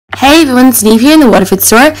Hey everyone, it's Neve here in the Waterford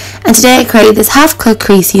store, and today I created this half-cut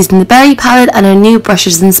crease using the berry palette and our new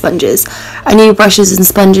brushes and sponges. Our new brushes and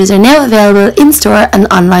sponges are now available in store and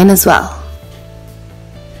online as well.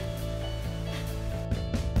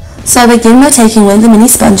 So I begin by taking one of the mini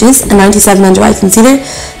sponges, a 97 under eye concealer.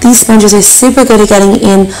 These sponges are super good at getting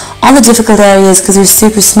in all the difficult areas because they're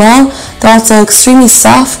super small. They're also extremely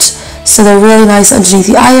soft, so they're really nice underneath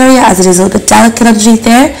the eye area as it is a little bit delicate underneath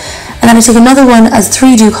there. And then I take another one, as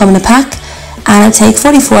 3 do come in a pack, and I take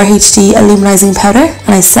 44 HD illuminating powder and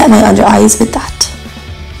I set my under eyes with that.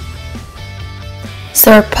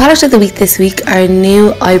 So our product of the week this week are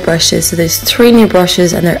new eye brushes. So there's 3 new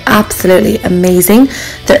brushes and they're absolutely amazing.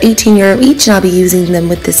 They're €18 each, and I'll be using them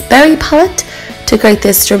with this berry palette to create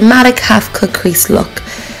this dramatic half-cut crease look.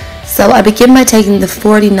 So I begin by taking the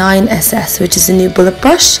 49 SS, which is a new bullet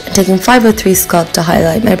brush, and taking 503 Sculpt to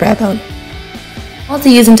highlight my brow bone. Also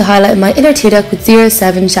using to highlight my inner tear duct with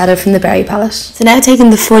 07 shadow from the berry palette. So now taking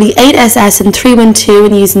the 48 SS and 312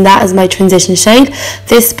 and using that as my transition shade.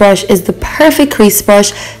 This brush is the perfect crease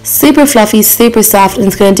brush, super fluffy, super soft, and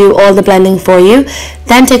it's going to do all the blending for you.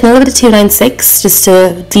 Then taking a little bit of 296 just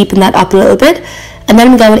to deepen that up a little bit. And then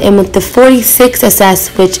I'm going in with the 46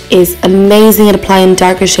 SS, which is amazing at applying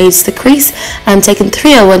darker shades to the crease. And I'm taking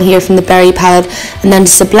 301 here from the berry palette, and then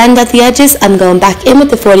just to blend out the edges, I'm going back in with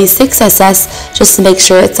the 46 SS just to make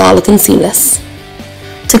sure it's all looking seamless.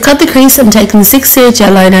 To cut the crease, I'm taking the 68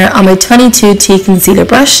 gel liner on my 22T concealer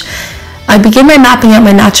brush. I begin by mapping out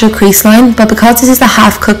my natural crease line, but because this is a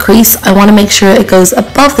half cut crease, I want to make sure it goes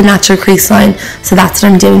above the natural crease line, so that's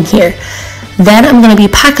what I'm doing here. Then I'm going to be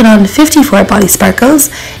packing on 54 body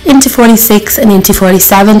sparkles into 46 and into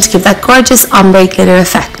 47 to give that gorgeous ombre glitter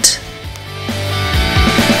effect.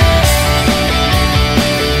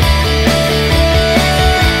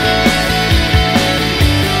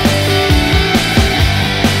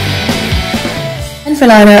 And for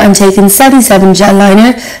liner, I'm taking 77 gel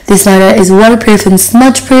liner. This liner is waterproof and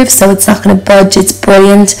smudge proof, so it's not going to budge, it's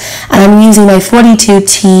brilliant. And I'm using my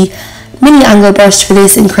 42T mini angle brush for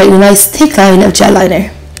this and creating a nice thick line of gel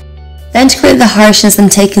liner. Then to create the harshness, I'm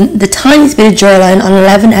taking the tiniest bit of Duraline on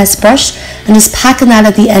 11S brush and just packing that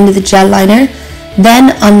at the end of the gel liner.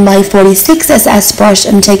 Then on my 46SS brush,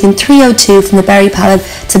 I'm taking 302 from the berry palette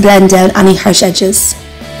to blend down any harsh edges.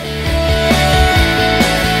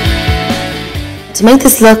 To make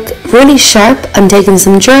this look really sharp, I'm taking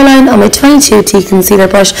some Duraline on my 22T concealer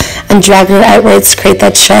brush and dragging it outwards to create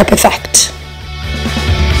that sharp effect.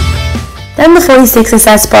 Then the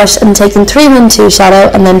 46SS brush, I'm taking 312 shadow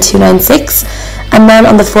and then 296, and then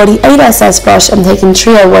on the 48SS brush, I'm taking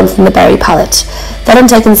 301 from the berry palette. Then I'm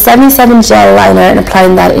taking 77 gel liner and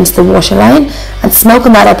applying that into the waterline and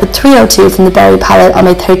smoking that up with 302 from the berry palette on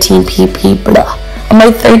my 13P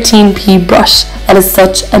brush. That is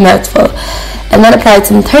such a mouthful. And then applied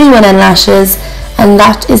some 31N lashes, and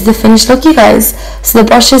that is the finished look, you guys. So the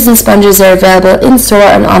brushes and sponges are available in store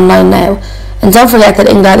and online now. And don't forget that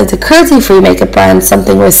Inglot is a cruelty-free makeup brand,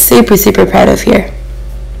 something we're super proud of here.